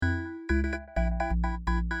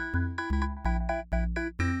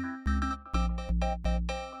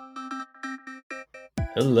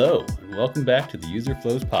Hello, and welcome back to the User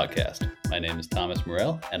Flows podcast. My name is Thomas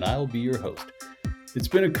Morell, and I will be your host. It's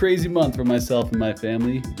been a crazy month for myself and my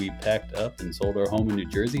family. We packed up and sold our home in New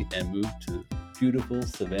Jersey and moved to beautiful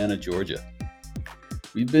Savannah, Georgia.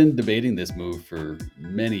 We've been debating this move for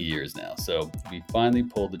many years now, so we finally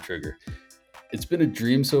pulled the trigger. It's been a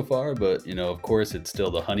dream so far, but of course, it's still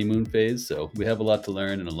the honeymoon phase, so we have a lot to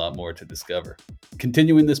learn and a lot more to discover.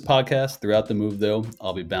 Continuing this podcast throughout the move, though,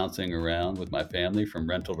 I'll be bouncing around with my family from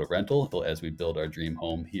rental to rental as we build our dream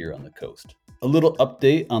home here on the coast. A little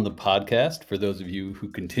update on the podcast for those of you who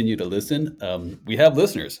continue to listen. We have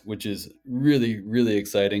listeners, which is really, really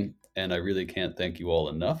exciting, and I really can't thank you all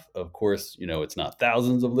enough. Of course, it's not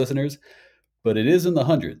thousands of listeners, but it is in the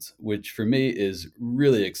hundreds, which for me is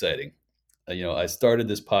really exciting. I started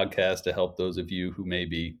this podcast to help those of you who may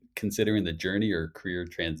be considering the journey or career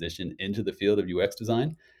transition into the field of UX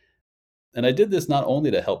design. And I did this not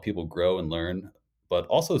only to help people grow and learn, but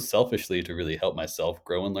also selfishly to really help myself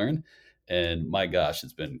grow and learn. And my gosh,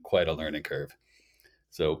 it's been quite a learning curve.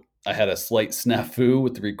 So I had a slight snafu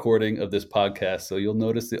with the recording of this podcast. So you'll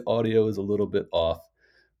notice the audio is a little bit off,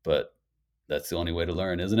 but that's the only way to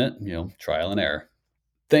learn, isn't it? Trial and error.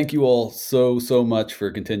 Thank you all so much for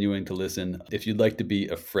continuing to listen. If you'd like to be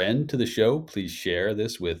a friend to the show, please share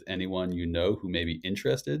this with anyone you know who may be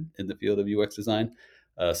interested in the field of UX design.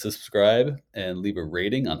 Subscribe and leave a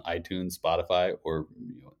rating on iTunes, Spotify, or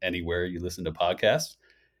anywhere you listen to podcasts.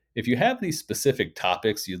 If you have any specific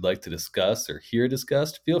topics you'd like to discuss or hear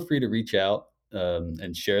discussed, feel free to reach out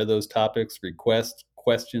and share those topics, requests,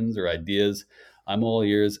 questions, or ideas. I'm all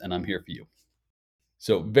ears and I'm here for you.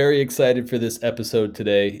 So very excited for this episode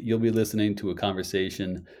today. You'll be listening to a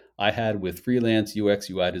conversation I had with freelance UX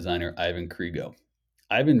UI designer Ivan Krigo.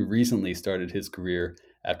 Ivan recently started his career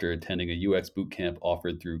after attending a UX bootcamp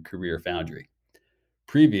offered through Career Foundry.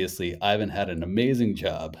 Previously, Ivan had an amazing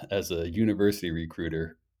job as a university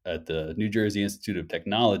recruiter at the New Jersey Institute of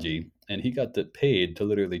Technology, and he got paid to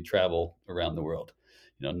literally travel around the world.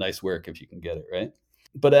 Nice work if you can get it, right?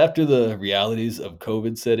 But after the realities of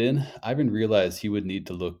COVID set in, Ivan realized he would need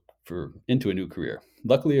to look into a new career.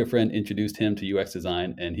 Luckily, a friend introduced him to UX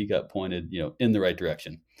design, and he got pointed, in the right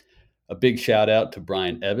direction. A big shout out to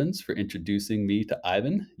Brian Evans for introducing me to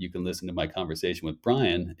Ivan. You can listen to my conversation with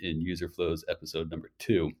Brian in User Flows episode number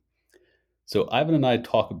 2. So Ivan and I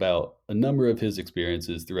talk about a number of his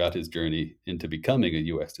experiences throughout his journey into becoming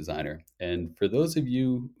a UX designer. And for those of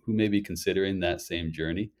you who may be considering that same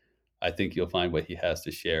journey, I think you'll find what he has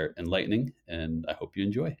to share enlightening, and I hope you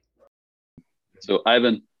enjoy. So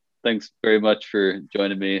Ivan, thanks very much for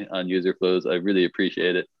joining me on User Flows. I really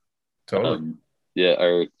appreciate it. Totally.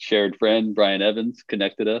 Our shared friend, Brian Evans,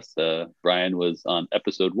 connected us. Brian was on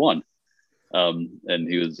episode 1, and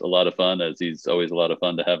he was a lot of fun, as he's always a lot of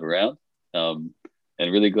fun to have around. And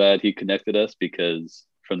really glad he connected us, because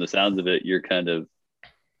from the sounds of it, you're kind of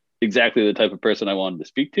exactly the type of person I wanted to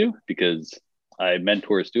speak to, because I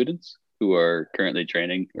mentor students who are currently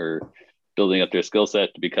training or building up their skill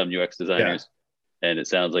set to become UX designers. Yeah. And it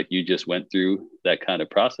sounds like you just went through that kind of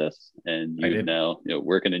process, and you're now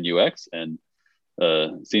working in UX and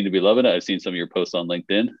seem to be loving it. I've seen some of your posts on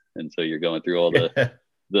LinkedIn, and so you're going through all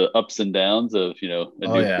the ups and downs of a new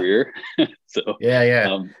career. So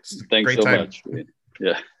thanks so much.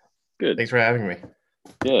 Yeah, good. Thanks for having me.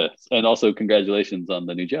 Yeah, and also congratulations on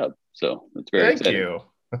the new job. So it's very exciting. Thank you.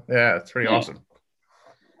 Yeah, it's pretty awesome.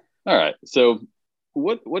 All right. So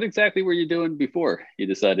what exactly were you doing before you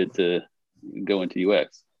decided to go into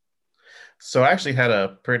UX? So I actually had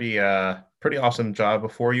a pretty awesome job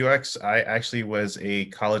before UX. I actually was a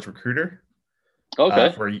college recruiter.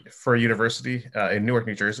 Okay. For a university in Newark,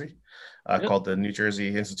 New Jersey, called the New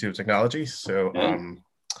Jersey Institute of Technology. So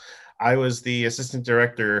I was the assistant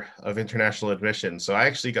director of international admissions. So I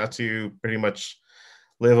actually got to pretty much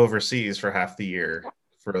live overseas for half the year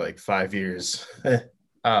for like 5 years.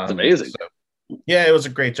 That's amazing. So, yeah, it was a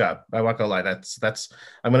great job. I'm not gonna lie. That's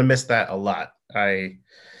I'm gonna miss that a lot.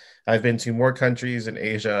 I've been to more countries in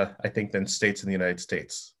Asia, I think, than states in the United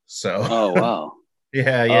States. So. Oh wow.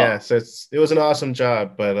 Yeah. So it was an awesome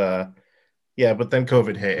job, but but then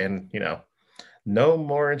COVID hit, and no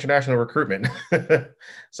more international recruitment.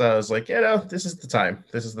 So I was like, this is the time.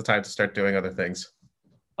 This is the time to start doing other things.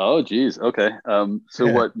 Oh, geez. Okay.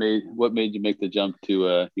 So what made you make the jump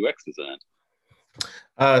to UX design?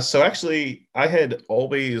 So actually, I had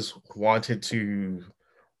always wanted to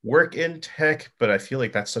work in tech, but I feel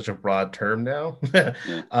like that's such a broad term now.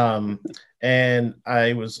 And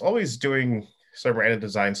I was always doing some random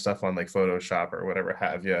design stuff on like Photoshop or whatever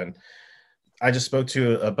have you. And I just spoke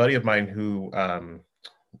to a buddy of mine who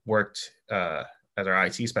worked as our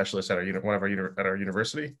IT specialist at one of our at our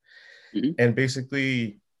university, Mhm. and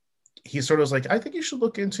basically he sort of was like, I think you should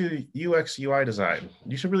look into UX UI design.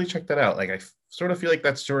 You should really check that out. Like sort of feel like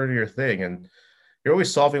that's sort of your thing, and you're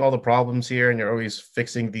always solving all the problems here, and you're always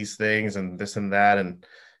fixing these things and this and that. And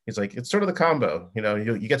he's like, it's sort of the combo.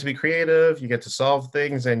 You get to be creative, you get to solve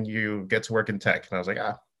things, and you get to work in tech. And I was like,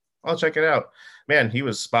 I'll check it out. Man, he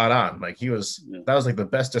was spot on. Like that was like the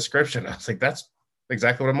best description. I was like, that's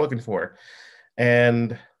exactly what I'm looking for.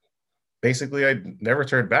 And basically, I never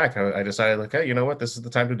turned back. I decided, like, hey, you know what? This is the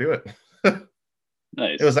time to do it.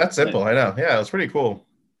 Nice. It was that simple. Nice. I know. Yeah, it was pretty cool.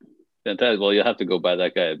 Fantastic. Well, you'll have to go buy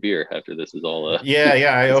that guy a beer after this is all. Yeah,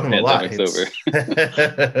 I this owe him a lot. pandemic's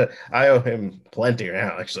over. I owe him plenty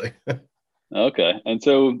now, actually. Okay. And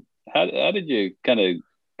so, how did you kind of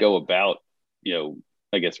go about,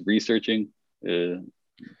 I guess researching the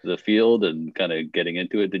field and kind of getting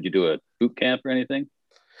into it? Did you do a boot camp or anything?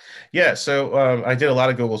 Yeah, so I did a lot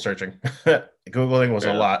of Google searching. Googling was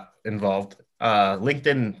a lot involved.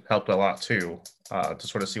 LinkedIn helped a lot too, to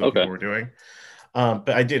sort of see what people were doing. But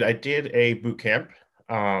I did a boot camp,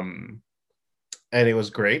 and it was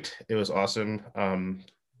great. It was awesome.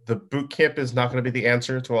 The boot camp is not going to be the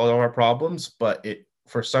answer to all of our problems, but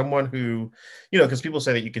for someone who, because people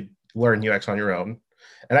say that you could learn UX on your own,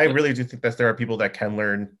 and I really do think that there are people that can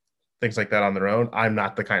learn things like that on their own. I'm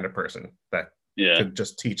not the kind of person that could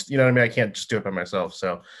just teach. You know what I mean? I can't just do it by myself.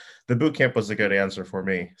 So the boot camp was a good answer for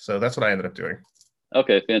me. So that's what I ended up doing.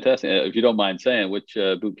 Okay, fantastic. If you don't mind saying, which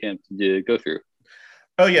boot camp did you go through?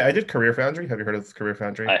 Oh yeah, I did Career Foundry. Have you heard of Career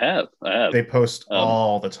Foundry? I have. They post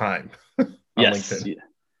all the time on LinkedIn.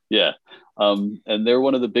 Yeah. And they're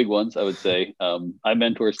one of the big ones, I would say. I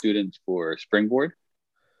mentor students for Springboard,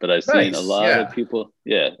 but I've seen a lot of people.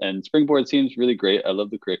 Yeah. And Springboard seems really great. I love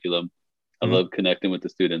the curriculum. I love connecting with the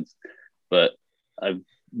students, but I've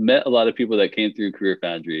met a lot of people that came through Career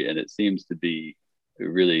Foundry, and it seems to be a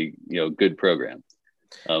really, good program.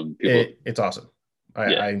 It's awesome.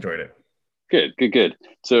 I enjoyed it. Good.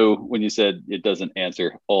 So when you said it doesn't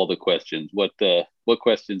answer all the questions, what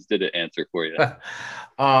questions did it answer for you?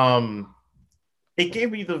 It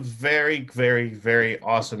gave me the very, very, very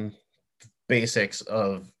awesome basics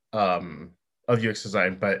of UX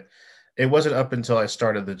design, but it wasn't up until I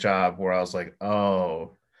started the job where I was like,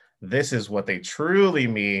 oh, this is what they truly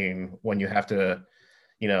mean when you have to,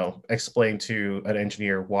 explain to an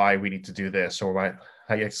engineer why we need to do this, or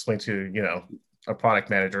how you explain to, a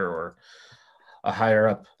product manager or a higher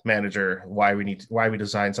up manager why we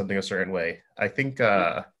design something a certain way. I think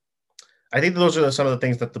those are some of the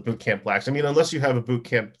things that the boot camp lacks. I mean, unless you have a boot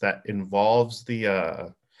camp that involves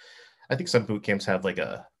I think some boot camps have like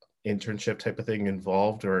a internship type of thing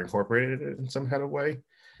involved or incorporated in some kind of way.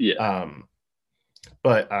 Yeah.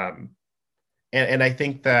 And I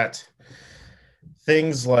think that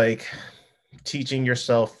things like teaching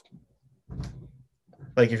yourself,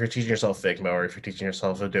 like if you're teaching yourself Figma or if you're teaching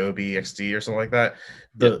yourself Adobe XD or something like that,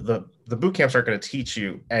 the boot camps aren't going to teach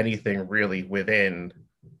you anything really within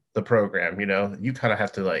the program. You kind of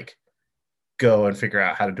have to like go and figure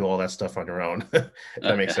out how to do all that stuff on your own. If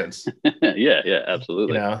that makes sense. Yeah,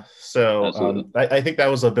 absolutely. So I think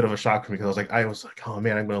that was a bit of a shock for me, because I was like, oh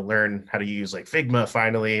man, I'm going to learn how to use like Figma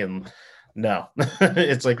finally, and no,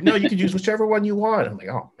 it's like, no, you can use whichever one you want. I'm like,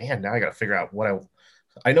 oh man, now I got to figure out what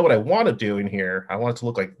I know what I want to do in here. I want it to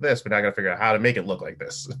look like this, but now I got to figure out how to make it look like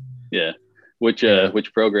this. Yeah. Which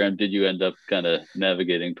program did you end up kind of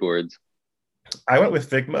navigating towards? I went with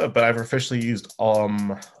Figma, but I've officially used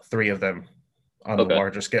 3 of them on a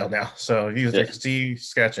larger scale now. So I've used XD,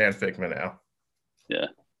 Sketch, and Figma now. Yeah.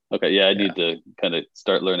 Okay. Yeah, I need to kind of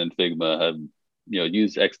start learning Figma. I've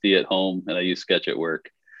used XD at home and I use Sketch at work,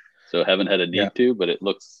 so haven't had a need to, but it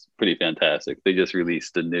looks pretty fantastic. They just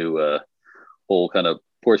released a new whole kind of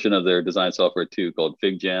portion of their design software too, called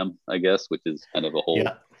FigJam, I guess, which is kind of a whole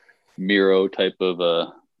Miro type of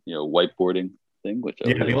whiteboarding thing, which I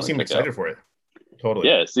really people seem excited for it. Totally.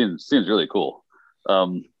 Yeah, it seems really cool.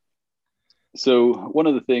 So one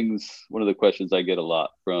of the questions I get a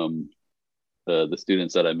lot from the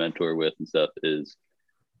students that I mentor with and stuff is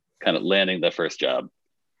kind of landing that first job,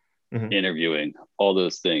 interviewing, all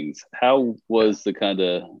those things. How was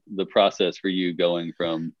the process for you going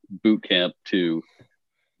from boot camp to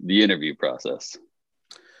the interview process?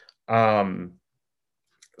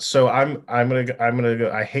 So I'm gonna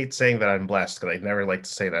go. I hate saying that I'm blessed, because I never like to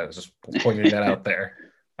say that. It's just pointing that out there.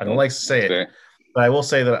 I don't like to say it, but I will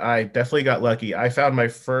say that I definitely got lucky. I found my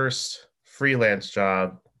first freelance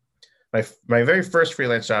job. My very first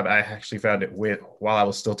freelance job, I actually found it while I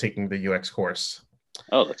was still taking the UX course.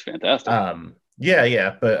 Oh, that's fantastic. But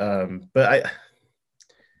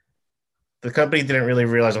the company didn't really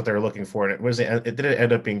realize what they were looking for, and it didn't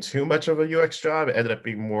end up being too much of a UX job. It ended up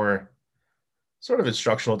being more sort of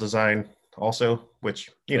instructional design also, which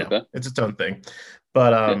Okay. it's its own thing.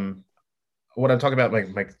 But Yeah. what I'm talking about,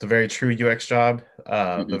 like the very true UX job,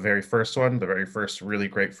 the Hmm. very first one, the very first really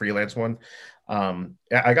great freelance one,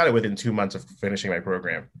 I got it within 2 months of finishing my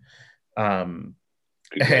program. And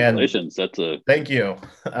Congratulations. That's a thank you.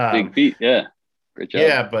 big feat. Yeah. Great job.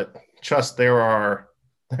 Yeah, but trust there were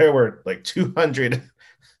like 200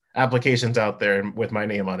 applications out there with my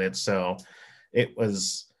name on it, so it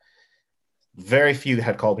was very few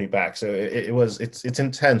had called me back. So it's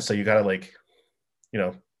intense. So you gotta like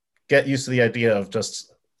get used to the idea of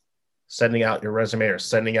just sending out your resume or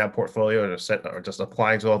sending out portfolio or just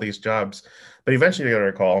applying to all these jobs. But eventually you get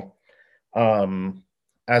a call.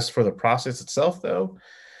 As for the process itself, though,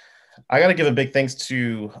 I got to give a big thanks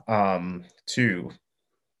to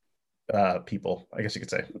people, I guess you could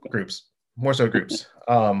say, Okay. groups, more so groups.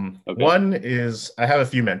 Okay. One is I have a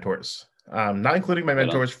few mentors, not including my Right on.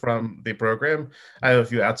 mentors from the program. I have a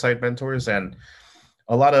few outside mentors, and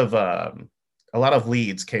a lot of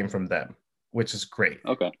leads came from them, which is great.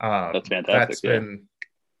 Okay. That's fantastic. That's Yeah. been,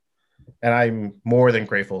 and I'm more than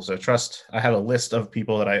grateful. So trust, I have a list of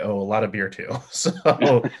people that I owe a lot of beer to. So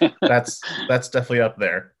that's definitely up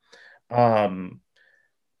there. Um,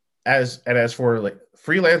 as for like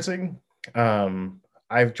freelancing,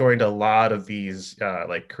 I've joined a lot of these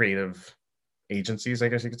like creative agencies, I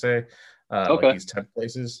guess you could say, like Okay. these temp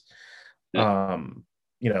places. Yeah. Um,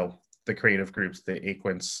 the creative groups, the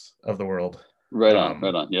Aquins of the world. Right on. Right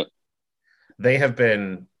Um, on. Yep. they have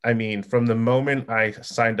been, I mean, from the moment I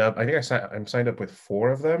signed up, I think I'm signed up with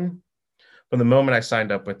 4 of them. From the moment I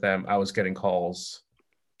signed up with them, I was getting calls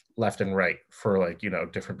left and right for like,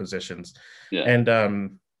 different positions. Yeah.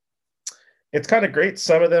 And it's kind of great.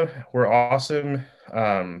 Some of them were awesome.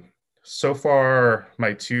 So far,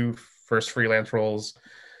 my 2 first freelance roles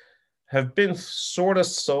have been sort of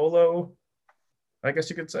solo, I guess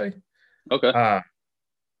you could say. Okay. Uh,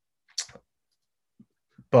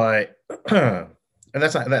 but and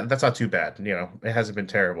that's not too bad. It hasn't been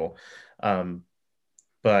terrible. Um,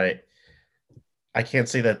 but I can't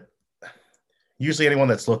say that usually anyone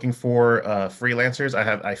that's looking for freelancers,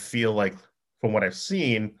 I feel like from what I've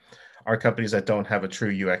seen, are companies that don't have a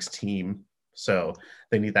true UX team. So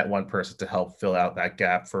they need that one person to help fill out that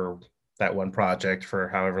gap for that one project for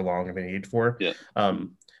however long they need for. Yeah.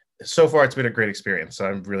 Um, so far, it's been a great experience. So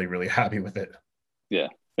I'm really, really happy with it. Yeah.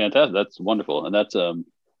 Fantastic. That's wonderful. And that's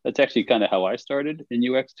actually kind of how I started in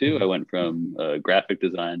UX too. I Mhm. went from graphic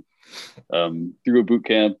design through a boot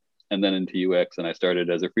camp and then into UX, and I started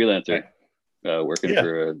as a freelancer Right. working Yeah.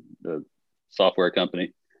 for a software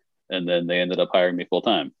company, and then they ended up hiring me full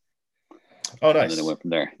time. Oh, And then it nice. went from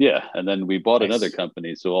there. Yeah. And then we bought another Nice.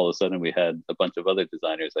 company. So all of a sudden we had a bunch of other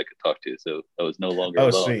designers I could talk to. So I was no longer Oh,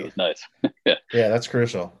 alone. It sweet. was nice. Yeah. Yeah, that's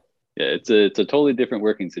crucial. Yeah. It's a totally different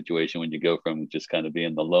working situation when you go from just kind of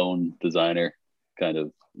being the lone designer, kind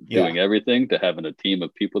of Yeah. doing everything, to having a team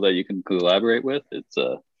of people that you can collaborate with. It's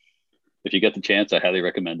if you get the chance, I highly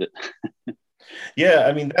recommend it. Yeah,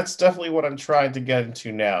 I mean, that's definitely what I'm trying to get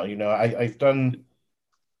into now. I've done,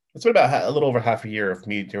 it's been about a little over half a year of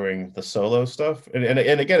me doing the solo stuff. And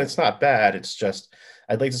again, it's not bad. It's just,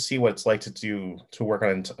 I'd like to see what it's like to work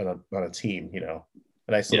on a team,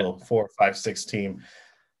 a nice Yeah. little 4, 5, 6 team.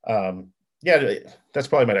 Yeah, that's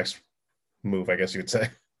probably my next move, I guess you would say.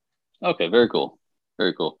 Okay. Very cool.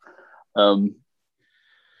 Very cool. Um,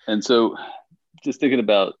 and so just thinking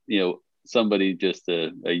about, somebody just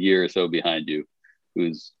a year or so behind you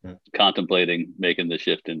who's Mm. contemplating making the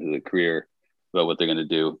shift into the career about what they're going to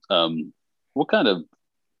do. What kind of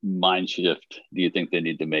mind shift do you think they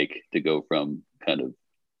need to make to go from kind of,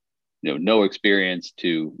 no experience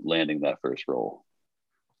to landing that first role?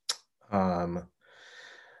 Um,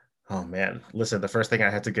 oh man, listen, the first thing I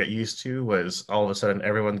had to get used to was all of a sudden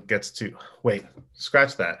everyone gets to wait,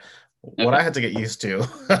 scratch that. What Okay. I had to get used to,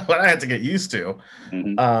 what I had to get used to,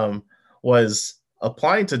 Hmm. um, was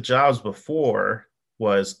applying to jobs before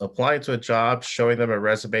was applying to a job, showing them a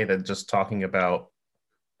resume, then just talking about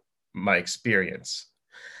my experience.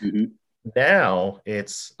 Hmm. Now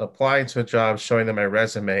it's applying to a job, showing them my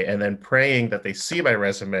resume, and then praying that they see my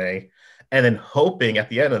resume, and then hoping at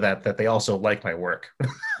the end of that they also like my work.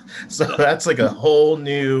 So Yeah. that's like a whole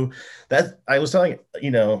new that I was telling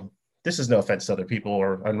this is no offense to other people,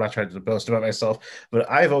 or I'm not trying to boast about myself, but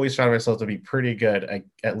I've always found myself to be pretty good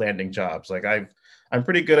at landing jobs. Like I'm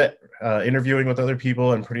pretty good at interviewing with other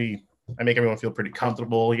people, and I make everyone feel pretty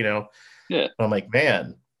comfortable. Yeah. But I'm like,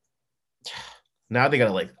 man, now they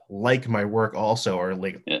gotta like my work also, or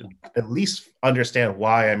Yeah. at least understand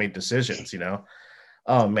why I made decisions,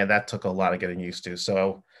 Oh man, that took a lot of getting used to.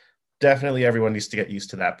 So definitely everyone needs to get used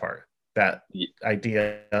to that part. That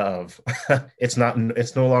idea of it's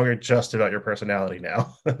no longer just about your personality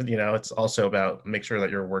now. It's also about make sure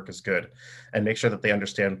that your work is good and make sure that they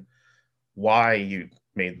understand why you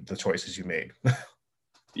made the choices you made.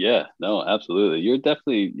 Yeah, no, absolutely. You're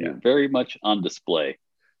very much on display.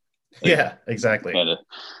 Like, yeah, exactly. Kind of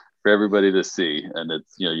for everybody to see. And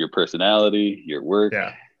it's, your personality, your work,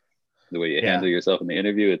 Yeah. the way you Yeah, handle yourself in the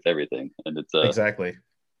interview, it's everything. And exactly.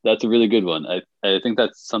 that's a really good one. I think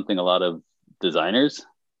that's something a lot of designers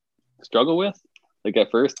struggle with. Like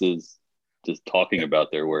at first is just talking Yeah.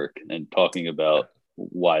 about their work and talking about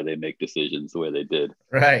why they make decisions the way they did.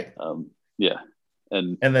 Right. Yeah.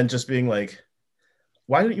 And then just being like,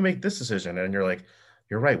 why didn't you make this decision? And you're like,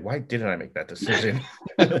 you're right. Why didn't I make that decision?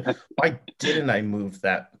 Why didn't I move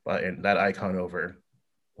that button, that icon over?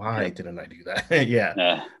 Why didn't I do that?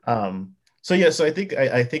 yeah. So I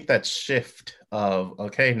think that shift of,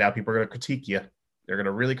 okay, now people are going to critique you. They're going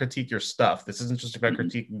to really critique your stuff. This isn't just about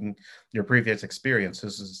critiquing your previous experience.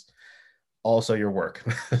 This is also your work.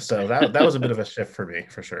 So that was a bit of a shift for me,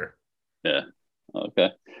 for sure. Yeah.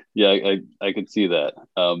 Okay. Yeah, I could see that.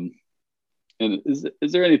 And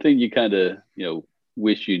is there anything you kind of,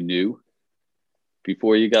 wish you knew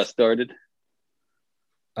before you got started?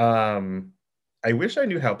 I wish I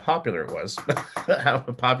knew how popular it was, how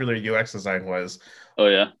popular UX design was. Oh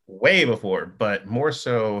yeah. Way before, but more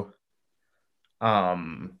so, I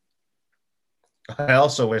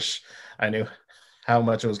also wish I knew how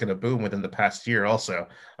much it was going to boom within the past year. Also,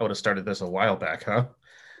 I would have started this a while back, huh?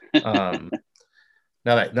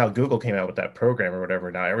 Now Google came out with that program or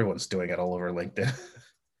whatever. Now everyone's doing it all over LinkedIn.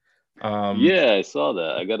 Yeah, I saw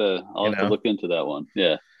that. I'll have to look into that one.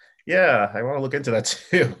 Yeah. Yeah, I want to look into that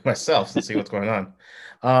too myself and see what's going on.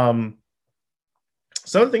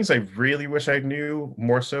 Some of the things I really wish I knew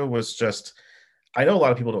more so was just, I know a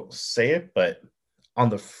lot of people don't say it, but on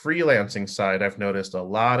the freelancing side, I've noticed a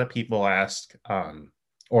lot of people ask,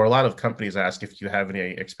 or a lot of companies ask if you have any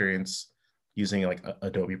experience using like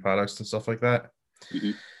Adobe products and stuff like that.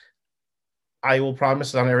 Mm-hmm. I will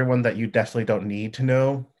promise on everyone that you definitely don't need to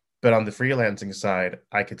know, but on the freelancing side,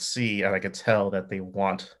 I could see and I could tell that they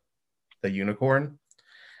want the unicorn.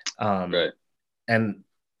 Right. And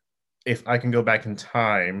if I can go back in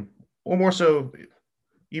time, or more so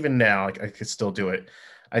even now, I could still do it.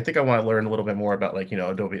 I think I want to learn a little bit more about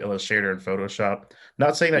Adobe Illustrator and Photoshop.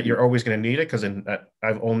 Not saying that you're always going to need it, because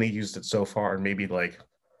I've only used it so far, maybe like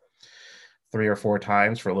 3 or 4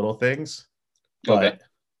 times for little things. But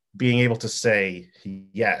being able to say,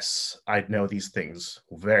 yes, I know these things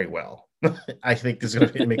very well, I think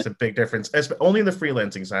it makes a big difference. Only in the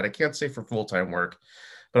freelancing side. I can't say for full-time work,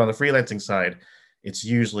 but on the freelancing side, it's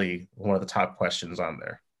usually one of the top questions on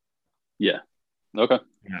there. Yeah. Okay.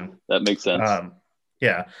 That makes sense.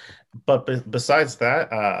 Yeah. But besides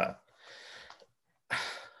that,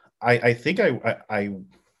 I think I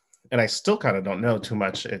and I still kind of don't know too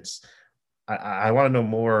much. I want to know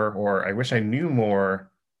more, or I wish I knew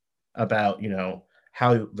more about,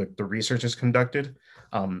 how the research is conducted,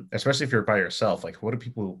 especially if you're by yourself. Like, what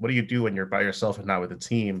do you do when you're by yourself and not with a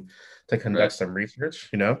team to conduct some research,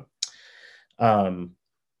 and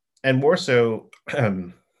more so,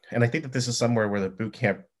 and I think that this is somewhere where the boot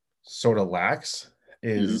camp sort of lacks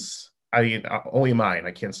is, I mean, only mine,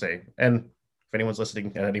 I can't say. And if anyone's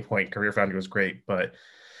listening at any point, Career Foundry was great, but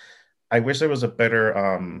I wish there was a better,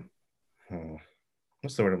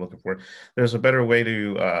 what's the word I'm looking for? There's a better way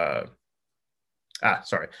to,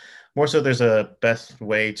 more so there's a best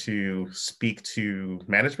way to speak to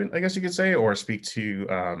management, I guess you could say, or speak to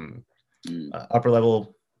upper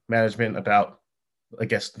level management about, I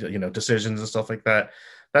guess, decisions and stuff like that.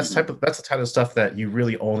 That's the type of stuff that you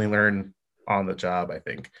really only learn on the job, I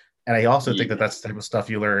think. And I also think that that's the type of stuff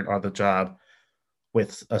you learn on the job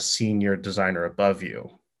with a senior designer above you.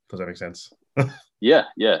 Does that make sense? Yeah,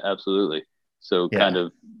 absolutely. So kind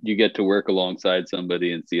of you get to work alongside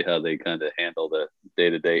somebody and see how they kind of handle the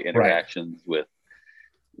day-to-day interactions with,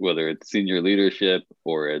 whether it's senior leadership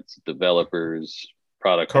or it's developers,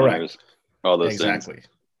 product owners, all those things.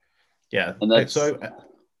 Yeah. And that's, so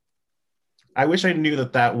I wish I knew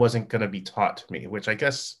that wasn't going to be taught to me, which I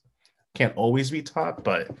guess can't always be taught,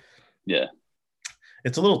 but yeah,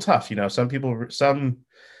 it's a little tough.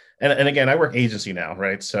 And again, I work agency now,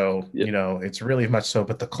 right? So, it's really much so,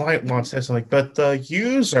 but the client wants this. I'm like, but the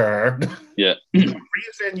user, the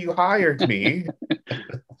reason you hired me,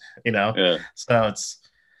 so it's,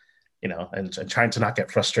 and trying to not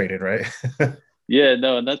get frustrated, right? Yeah,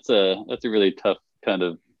 no, and that's a really tough kind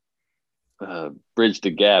of bridge the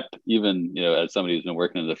gap, even as somebody who's been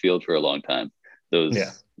working in the field for a long time. Yeah.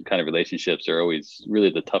 Those kind of relationships are always really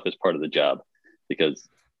the toughest part of the job, because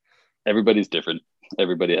everybody's different.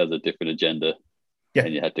 Everybody has a different agenda, Yeah.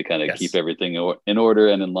 and you have to kind of keep Yes. everything in order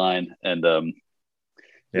and in line. And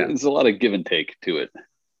Yeah. there's a lot of give and take to it,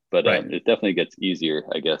 but Right. it definitely gets easier,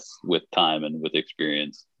 I guess, with time and with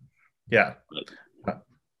experience. Yeah. But,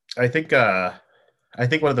 I think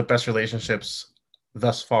one of the best relationships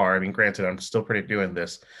thus far, I mean, granted, I'm still pretty new in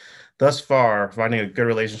this, thus far, finding a good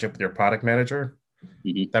relationship with your product manager.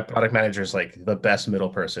 mm-hmm. That product manager is like the best middle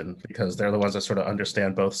person because they're the ones that sort of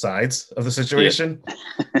understand both sides of the Yeah. situation.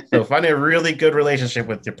 So finding a really good relationship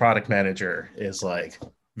with your product manager is like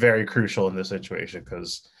very crucial in this situation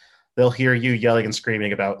because they'll hear you yelling and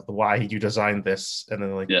screaming about why you designed this, and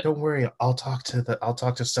then like, Yeah. don't worry, I'll talk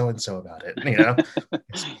to so and so about it. You know.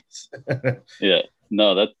 Yeah.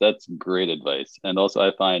 No, that's great advice. And also,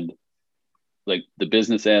 I find like the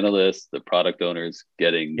business analysts, the product owners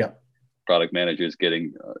getting Yeah. product managers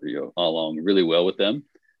getting along really well with them.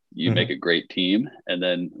 You make Mm-hmm. a great team. And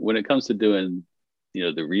then when it comes to doing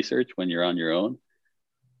the research when you're on your own,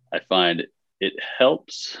 I find it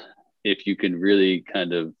helps if you can really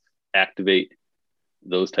kind of activate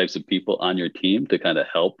those types of people on your team to kind of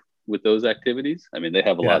help with those activities. I mean, they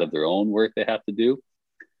have a lot Yeah. of their own work they have to do,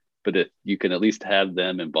 but if you can at least have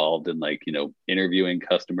them involved in, like, interviewing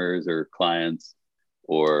customers or clients,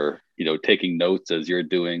 or taking notes as you're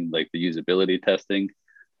doing like the usability testing,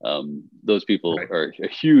 those people Right. are a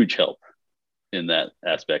huge help in that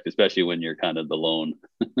aspect, especially when you're kind of the lone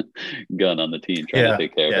gun on the team trying to Yeah.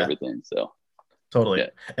 take care of Yeah. everything. So Totally. yeah.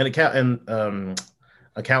 And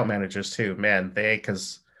account managers too, man,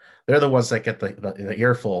 because they're the ones that get the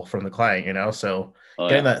earful from the client, you know. So Oh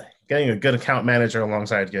yeah. getting a good account manager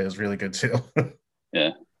alongside you is really good too.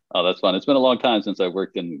 Yeah. Oh, that's fun. It's been a long time since I've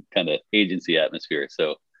worked in kind of agency atmosphere.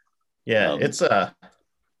 So Yeah, um it's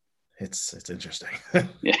interesting.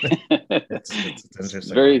 yeah. It's It's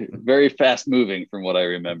interesting one. very, very fast moving from what I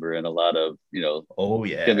remember, and a lot of, Oh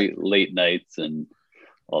it's gonna yeah. be late nights and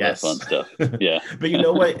all that fun Yes. stuff. Yeah. But you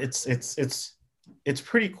know what? It's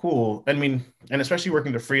pretty cool. I mean, and especially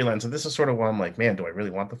working to freelance, and this is sort of why I'm like, man, do I really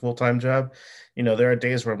want the full-time job? You know, there are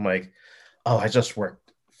days where I'm like, oh, I just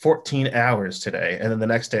worked 14 hours today. And then the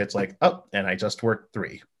next day it's like, oh, and I just worked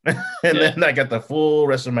 3. And Yeah. then I got the full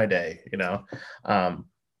rest of my day, you know. Um,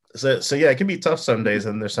 so yeah, it can be tough some days,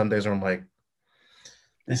 and there's some days where I'm like,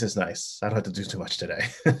 this is nice. I don't have to do too much today.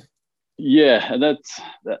 Yeah, and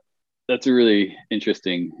that's a really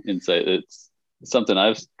interesting insight. It's something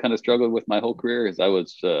I've kind of struggled with my whole career, is I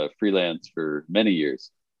was freelance for many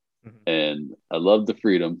years, and I love the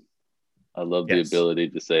freedom. I love the Yes. ability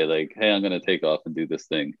to say, like, hey, I'm going to take off and do this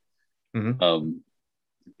thing. Mm-hmm. Um,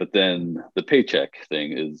 but then the paycheck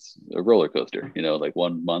thing is a roller coaster. Like,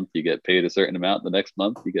 one month you get paid a certain amount, the next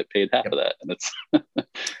month you get paid half of Yep. that, and it's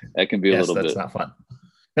that can be a Yes, little that's bit. not fun.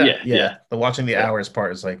 Yeah, yeah, Yeah, the watching the yeah, hours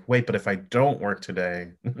part is like, wait, but if I don't work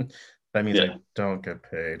today, that means yeah, I don't get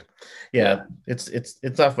paid. yeah. Yeah,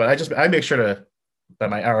 it's not fun. I make sure that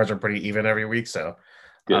my hours are pretty even every week, so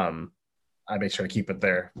Good. um I make sure to keep it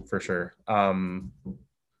there for sure.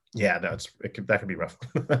 Yeah, no, that could be rough.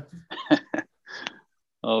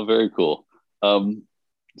 Oh, very cool.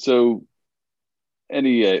 So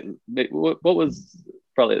any what was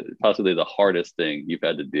probably possibly the hardest thing you've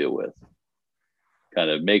had to deal with, kind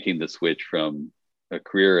of making the switch from a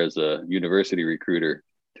career as a university recruiter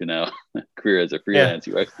to now a career as a Yeah, freelance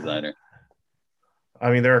UX designer?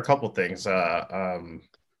 I mean there are a couple things.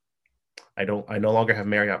 I no longer have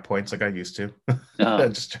Marriott points like I used to. Oh,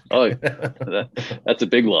 Just oh, joking. that's a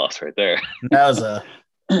big loss right there. That was a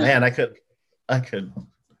man. I could,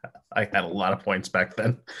 I had a lot of points back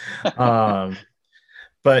then. Um,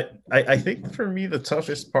 but I think for me, the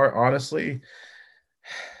toughest part, honestly,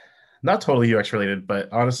 not totally UX related, but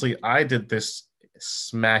honestly, I did this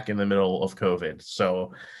smack in the middle of COVID.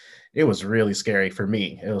 So it was really scary for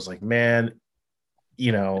me. It was like, man,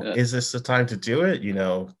 Yeah, is this the time to do it?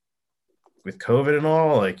 With COVID and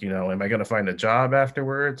all, like, am I going to find a job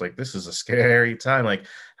afterwards? Like, this is a scary time. Like,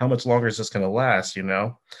 how much longer is this going to last?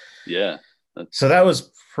 yeah, So that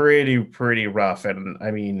was pretty rough. And I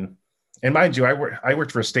mean, and mind you, I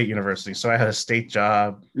worked for a state university, so I had a state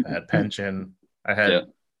job, I had pension, I yeah,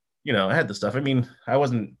 had, I had the stuff. I mean,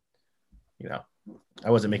 you know, I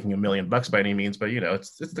wasn't making $1 million by any means, but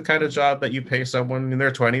it's the kind of job that you pay someone in their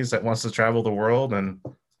 20s that wants to travel the world and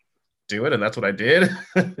do it, and that's what I did.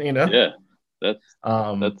 you know. yeah. That's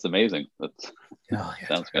Um, that's amazing. That oh yeah,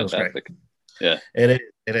 sounds it was great. fantastic. Yeah, It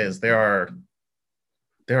is. There are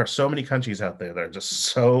there are so many countries out there that are just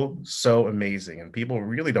so amazing, and people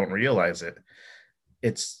really don't realize it.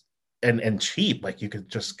 It's and cheap. Like you could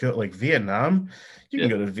just go like Vietnam. You can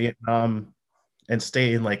Yeah. go to Vietnam and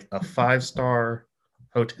stay in like a 5-star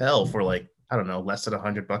hotel for like, I don't know, less than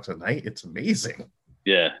 $100 a night. It's amazing.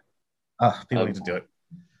 Yeah. People need to do it.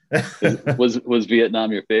 Was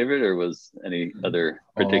Vietnam your favorite, or was any other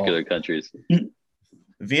particular countries?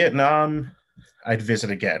 Vietnam, I'd visit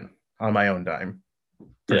again on my own dime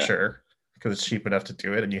for Yeah. sure, because it's cheap enough to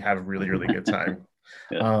do it and you have a really, really good time.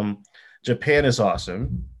 Yeah. Japan is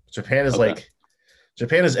awesome. Japan is Okay.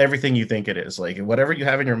 Japan is everything you think it is. Like whatever you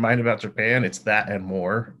have in your mind about Japan, it's that and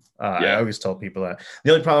more. I always tell people that.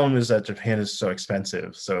 The only problem is that Japan is so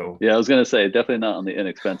expensive. So Yeah, I was gonna say definitely not on the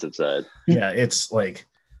inexpensive side. yeah, it's like,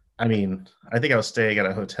 I mean, I think I was staying at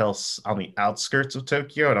a hotel on the outskirts of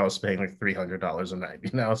Tokyo, and I was paying like $300 a night.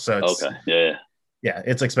 You know, so it's Okay. Yeah. yeah,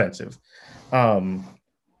 it's expensive. Taiwan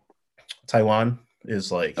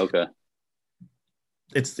is like, Okay.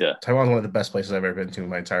 Taiwan's one of the best places I've ever been to in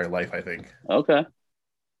my entire life, I think. Okay.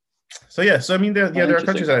 So yeah, so I mean, there are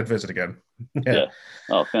countries that I'd visit again. Yeah.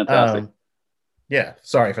 Oh, fantastic. Yeah,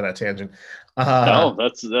 sorry for that tangent. No,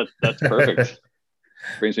 that's perfect.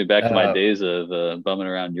 Brings me back to my days of bumming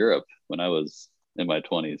around Europe when I was in my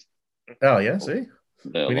 20s. Oh yeah, see,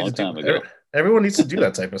 a long time ago. Everyone needs to do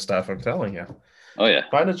that type of stuff. I'm telling you. Oh yeah.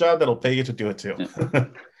 Find a job that'll pay you to do it too. Yeah.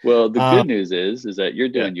 Well, the good news is that you're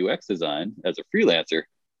doing UX design as a freelancer,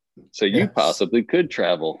 so you possibly could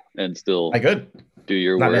travel and still do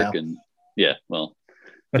your Not work. now.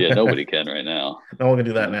 And nobody can right now. No one can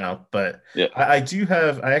do that now. But yeah, I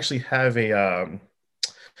actually have a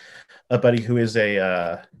buddy who is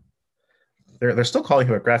a they're still calling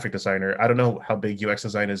him a graphic designer. I don't know how big UX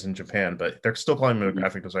design is in Japan, but they're still calling him a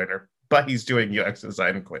graphic designer. But he's doing UX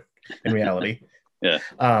design in reality. Yeah.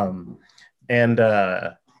 And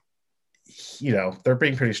they're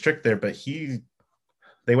being pretty strict there, but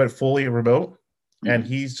they went fully remote, and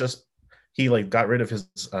he like got rid of his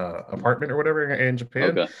apartment or whatever in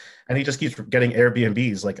Japan, and he just keeps getting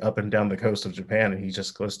Airbnbs like up and down the coast of Japan, and he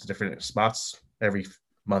just goes to different spots every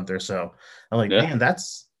month or so. I'm like, man,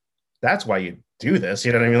 that's why you do this.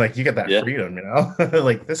 You know what I mean? Like you get that freedom, you know.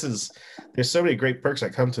 Like there's so many great perks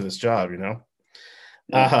that come to this job, you know.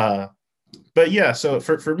 But yeah, so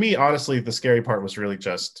for me, honestly, the scary part was really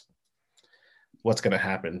just what's going to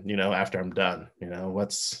happen, you know, after I'm done. You know, I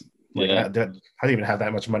don't even have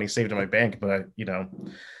that much money saved in my bank, but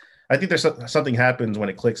I think there's something happens when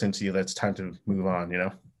it clicks into you that's time to move on, you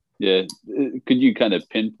know? Yeah. Could you kind of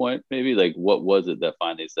pinpoint maybe like what was it that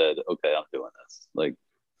finally said, okay, I'm doing this? Like,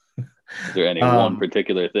 is there any one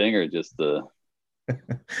particular thing or just the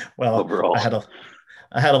well, overall? I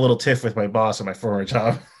had a little tiff with my boss at my former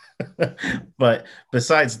job, but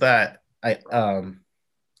besides that,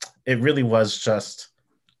 it really was just,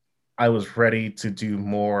 I was ready to do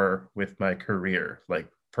more with my career, like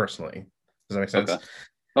personally. Does that make sense? Okay.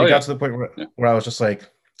 It got to the point where I was just like,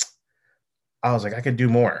 I could do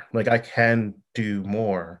more. Like I can do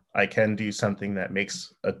more. I can do something that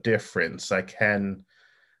makes a difference. I can,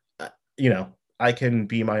 I can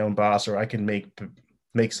be my own boss, or I can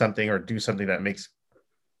make something or do something that makes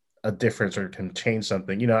a difference or can change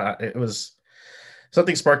something. You know, it was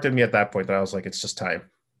something sparked in me at that point that I was like, it's just time,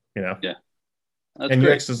 you know? Yeah. That's and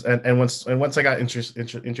great. UX is, and once I got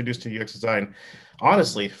introduced to UX design,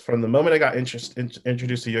 honestly, from the moment I got introduced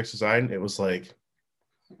to UX design, it was like,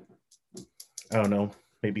 I don't know,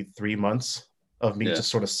 maybe 3 months of me just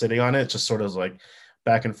sort of sitting on it, just sort of like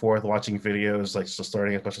back and forth, watching videos, like just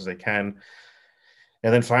learning as much as I can.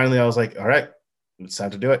 And then finally I was like, all right, it's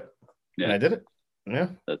time to do it. Yeah. And I did it. Yeah.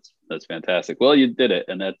 That's fantastic. Well, you did it.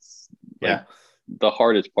 And that's the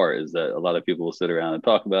hardest part is that a lot of people will sit around and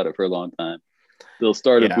talk about it for a long time. They'll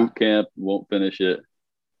start a boot camp, won't finish it,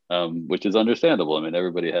 which is understandable. I mean,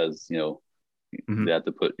 everybody has, they have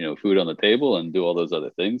to put, food on the table and do all those other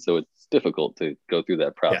things. So it's difficult to go through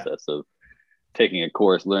that process of taking a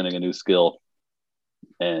course, learning a new skill.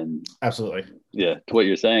 And absolutely. Yeah. To what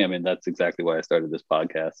you're saying, I mean, that's exactly why I started this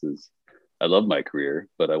podcast is I love my career,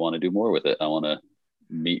 but I want to do more with it. I want to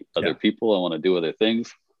meet other people. I want to do other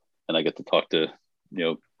things. And I get to talk to,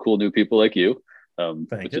 cool new people like you.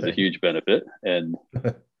 Which is a huge benefit, and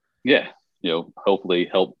hopefully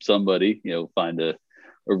help somebody find a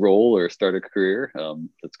role or start a career.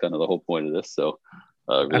 That's kind of the whole point of this, so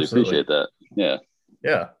really appreciate that. Yeah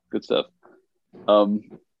Good stuff.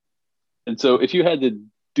 And so if you had to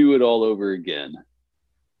do it all over again,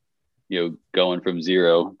 going from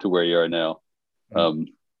zero to where you are now,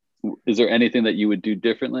 is there anything that you would do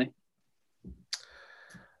differently?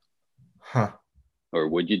 or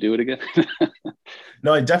would you do it again?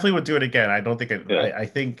 No, I definitely would do it again. I don't think Yeah. I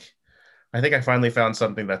think I finally found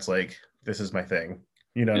something that's like, this is my thing.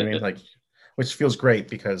 You know what I mean? Yeah. Like, which feels great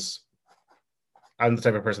because I'm the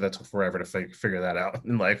type of person that took forever to figure that out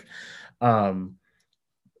in life. Um,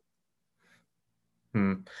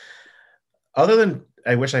 Other than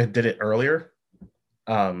I wish I did it earlier,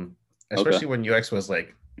 Okay. especially when UX was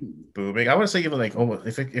like booming. I want to say even like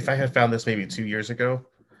almost if I had found this maybe 2 years ago,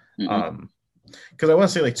 Mm-hmm. because I want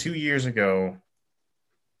to say like 2 years ago,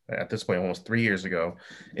 at this point almost 3 years ago,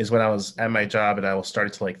 is when I was at my job and I was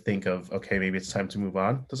starting to like think of, okay, maybe it's time to move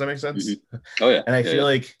on. Does that make Mm-hmm. sense? Oh yeah. And I Yeah. feel Yeah.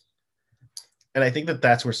 like, and I think that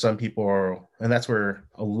that's where some people are, and that's where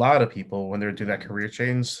a lot of people, when they're doing that career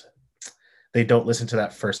change, they don't listen to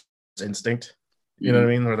that first instinct. You know what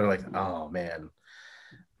Mm-hmm. I mean? Where they're like, oh man,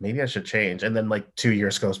 maybe I should change. And then like 2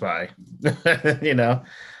 years goes by, you know?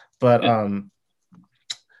 But Yeah.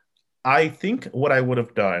 I think what I would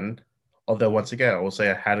have done, although once again, I will say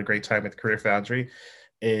I had a great time with Career Foundry,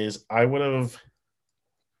 is I would have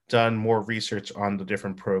done more research on the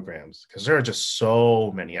different programs because there are just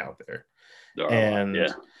so many out there. There are a lot. And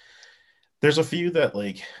Yeah. there's a few that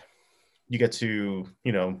like you get to,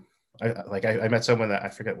 I met someone that I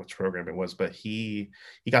forget which program it was, but he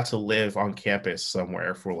got to live on campus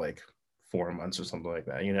somewhere for like 4 months or something like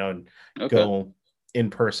that, and Okay. go in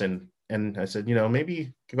person. And I said,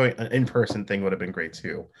 maybe going an in-person thing would have been great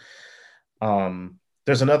too.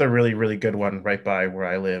 There's another really, really good one right by where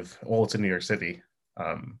I live. Well, it's in New York City.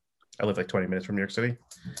 I live like 20 minutes from New York City.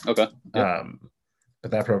 Okay. Yeah.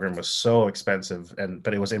 But that program was so expensive,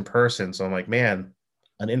 but it was in person. So I'm like, man,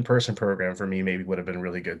 an in-person program for me maybe would have been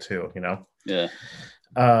really good too, Yeah.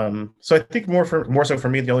 So I think more so for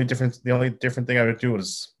me, the only different thing I would do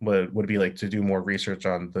would be like to do more research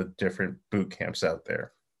on the different boot camps out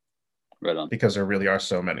there, Right on. because there really are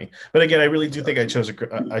so many. But again, I really do think I chose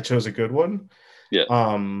a good one. Yeah.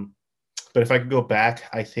 But if I could go back,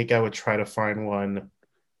 I think I would try to find one,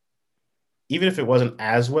 even if it wasn't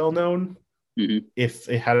as well known. Mm-hmm. If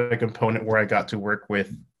it had a component where I got to work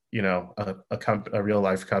with, a real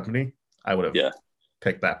life company, I would have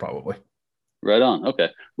picked that probably. Right on. Okay.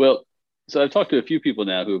 Well, so I've talked to a few people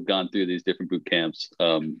now who have gone through these different boot camps.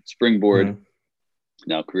 Springboard, Mm-hmm.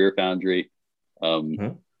 now Career Foundry.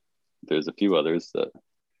 Mm-hmm. There's a few others.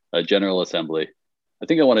 General Assembly. I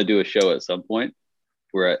think I want to do a show at some point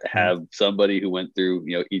where I have somebody who went through,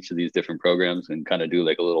 each of these different programs and kind of do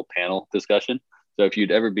like a little panel discussion. So if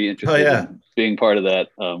you'd ever be interested in being part of that,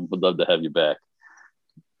 would love to have you back.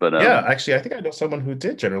 But yeah, actually, I think I know someone who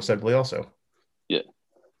did General Assembly also. Yeah.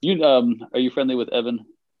 Are you friendly with Evan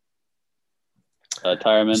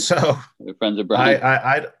Tyreman? So friends of Brian.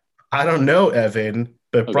 I don't know Evan,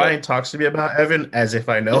 but Okay. Brian talks to me about Evan as if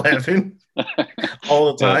I know Evan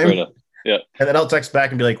all the time. Yeah, yeah. And then I'll text back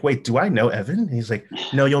and be like, wait, do I know Evan? And he's like,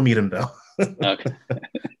 no, you'll meet him though. Okay.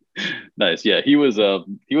 Nice. Yeah, he was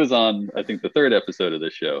on, I think, the third episode of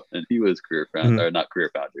this show, and he was not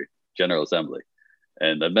Career Foundry, General Assembly.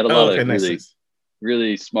 And I met a lot of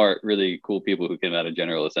really smart, really cool people who came out of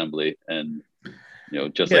General Assembly, and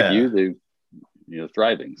just like you, they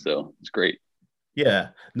thriving. So it's great. Yeah.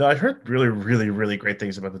 No, I've heard really, really, really great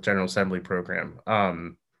things about the General Assembly program.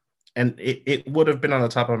 And it would have been on the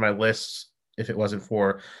top of my list if it wasn't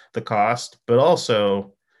for the cost, but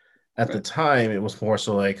also at the time it was more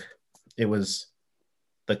so like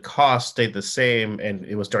the cost stayed the same, and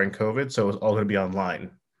it was during COVID, so it was all going to be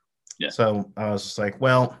online. Yeah. So I was just like,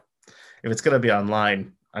 well, if it's going to be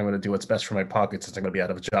online, I'm going to do what's best for my pocket since I'm going to be out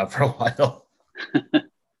of a job for a while.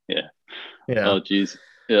 Yeah. Yeah. Oh, geez.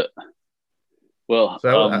 Yeah. Well,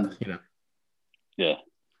 so, yeah,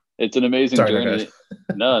 it's an amazing journey.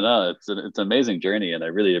 No, it's an amazing journey, and I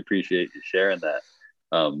really appreciate you sharing that.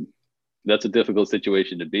 That's a difficult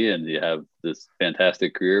situation to be in. You have this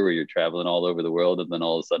fantastic career where you're traveling all over the world, and then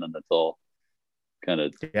all of a sudden that's all kind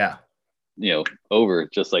of over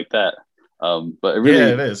just like that. But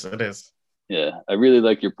it is. Yeah, I really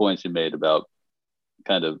like your points you made about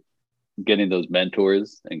kind of getting those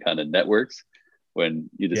mentors and kind of networks when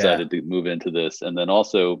you decided to move into this. And then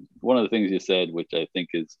also one of the things you said, which I think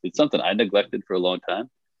it's something I neglected for a long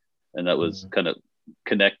time, and that was kind of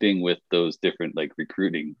connecting with those different like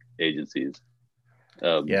recruiting agencies.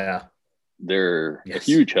 They're a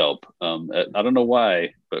huge help. I don't know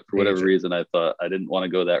why, but for whatever reason, I thought I didn't want to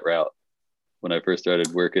go that route when I first started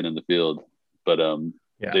working in the field, but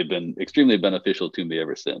they've been extremely beneficial to me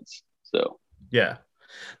ever since. So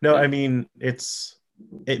I mean,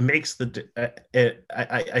 it makes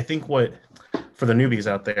I think what, for the newbies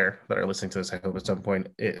out there that are listening to this, I hope at some point,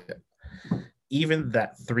 even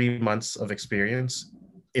that 3 months of experience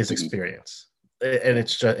is experience. and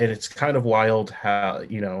it's kind of wild how,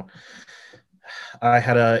 I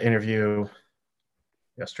had an interview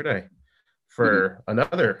yesterday for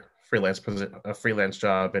another freelance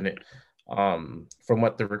job, and from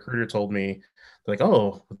what the recruiter told me, like,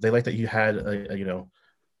 oh, they like that you had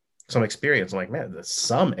some experience. I'm like, man, there's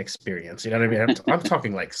some experience. You know what I mean? I'm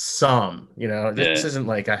talking like some. This isn't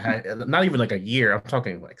like I had not even like a year. I'm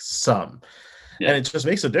talking like some. And it just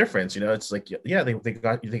makes a difference. It's like, yeah, they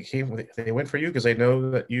went for you because they know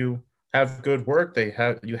that you have good work.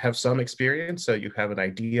 You have some experience, so you have an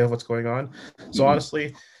idea of what's going on. So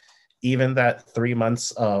honestly, even that 3 months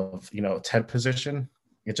of temp position,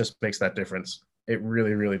 it just makes that difference. It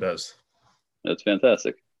really, really does. That's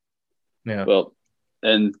fantastic. Yeah. Well,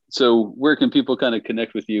 and so where can people kind of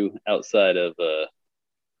connect with you outside of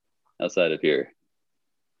here?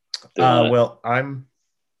 Well, I'm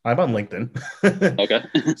on LinkedIn. Okay.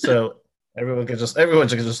 So everyone can just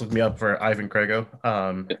look me up for Ivan Crego.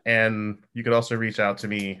 And you could also reach out to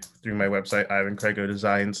me through my website,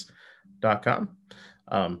 ivancregodesigns.com.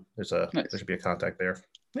 There should be a contact there.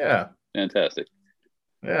 Yeah. Fantastic.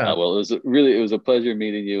 Yeah. Well, it was a pleasure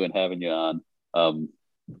meeting you and having you on.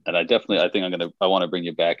 And I think I want to bring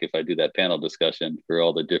you back if I do that panel discussion for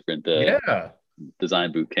all the different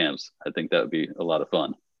design boot camps. I think that would be a lot of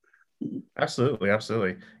fun. Absolutely.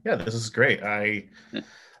 Yeah, this is great. I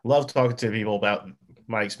love talking to people about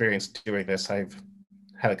my experience doing this. I've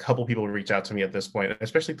had a couple people reach out to me at this point,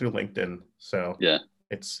 especially through LinkedIn. So yeah,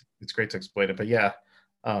 it's great to explain it. But yeah,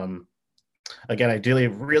 again, I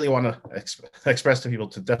really want to express to people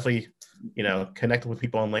to definitely, connect with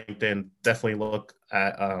people on LinkedIn. Definitely look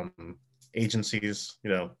at agencies,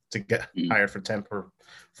 to get hired for temp or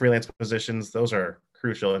freelance positions. Those are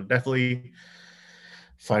crucial, and definitely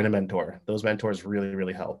find a mentor. Those mentors really,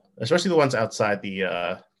 really help, especially the ones outside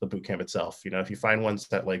the boot camp itself. If you find ones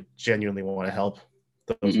that like genuinely want to help,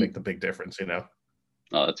 those make the big difference. Oh,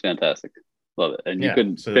 that's fantastic. Love it. And you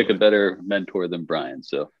couldn't pick a better mentor than Brian.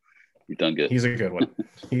 So you've done good. He's a good one.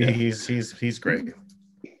 He's great.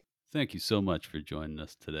 Thank you so much for joining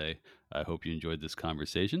us today. I hope you enjoyed this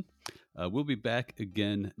conversation. We'll be back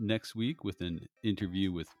again next week with an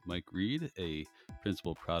interview with Mike Reed, a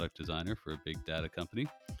principal product designer for a big data company.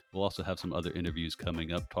 We'll also have some other interviews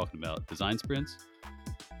coming up talking about design sprints,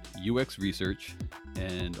 UX research,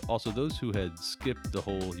 and also those who had skipped the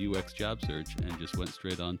whole UX job search and just went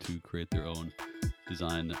straight on to create their own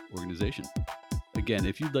design organization. Again,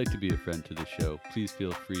 if you'd like to be a friend to the show, please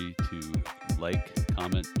feel free to like,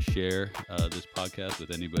 comment, share this podcast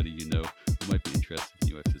with anybody you know who might be interested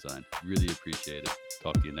in UX design. Really appreciate it.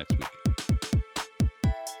 Talk to you next week.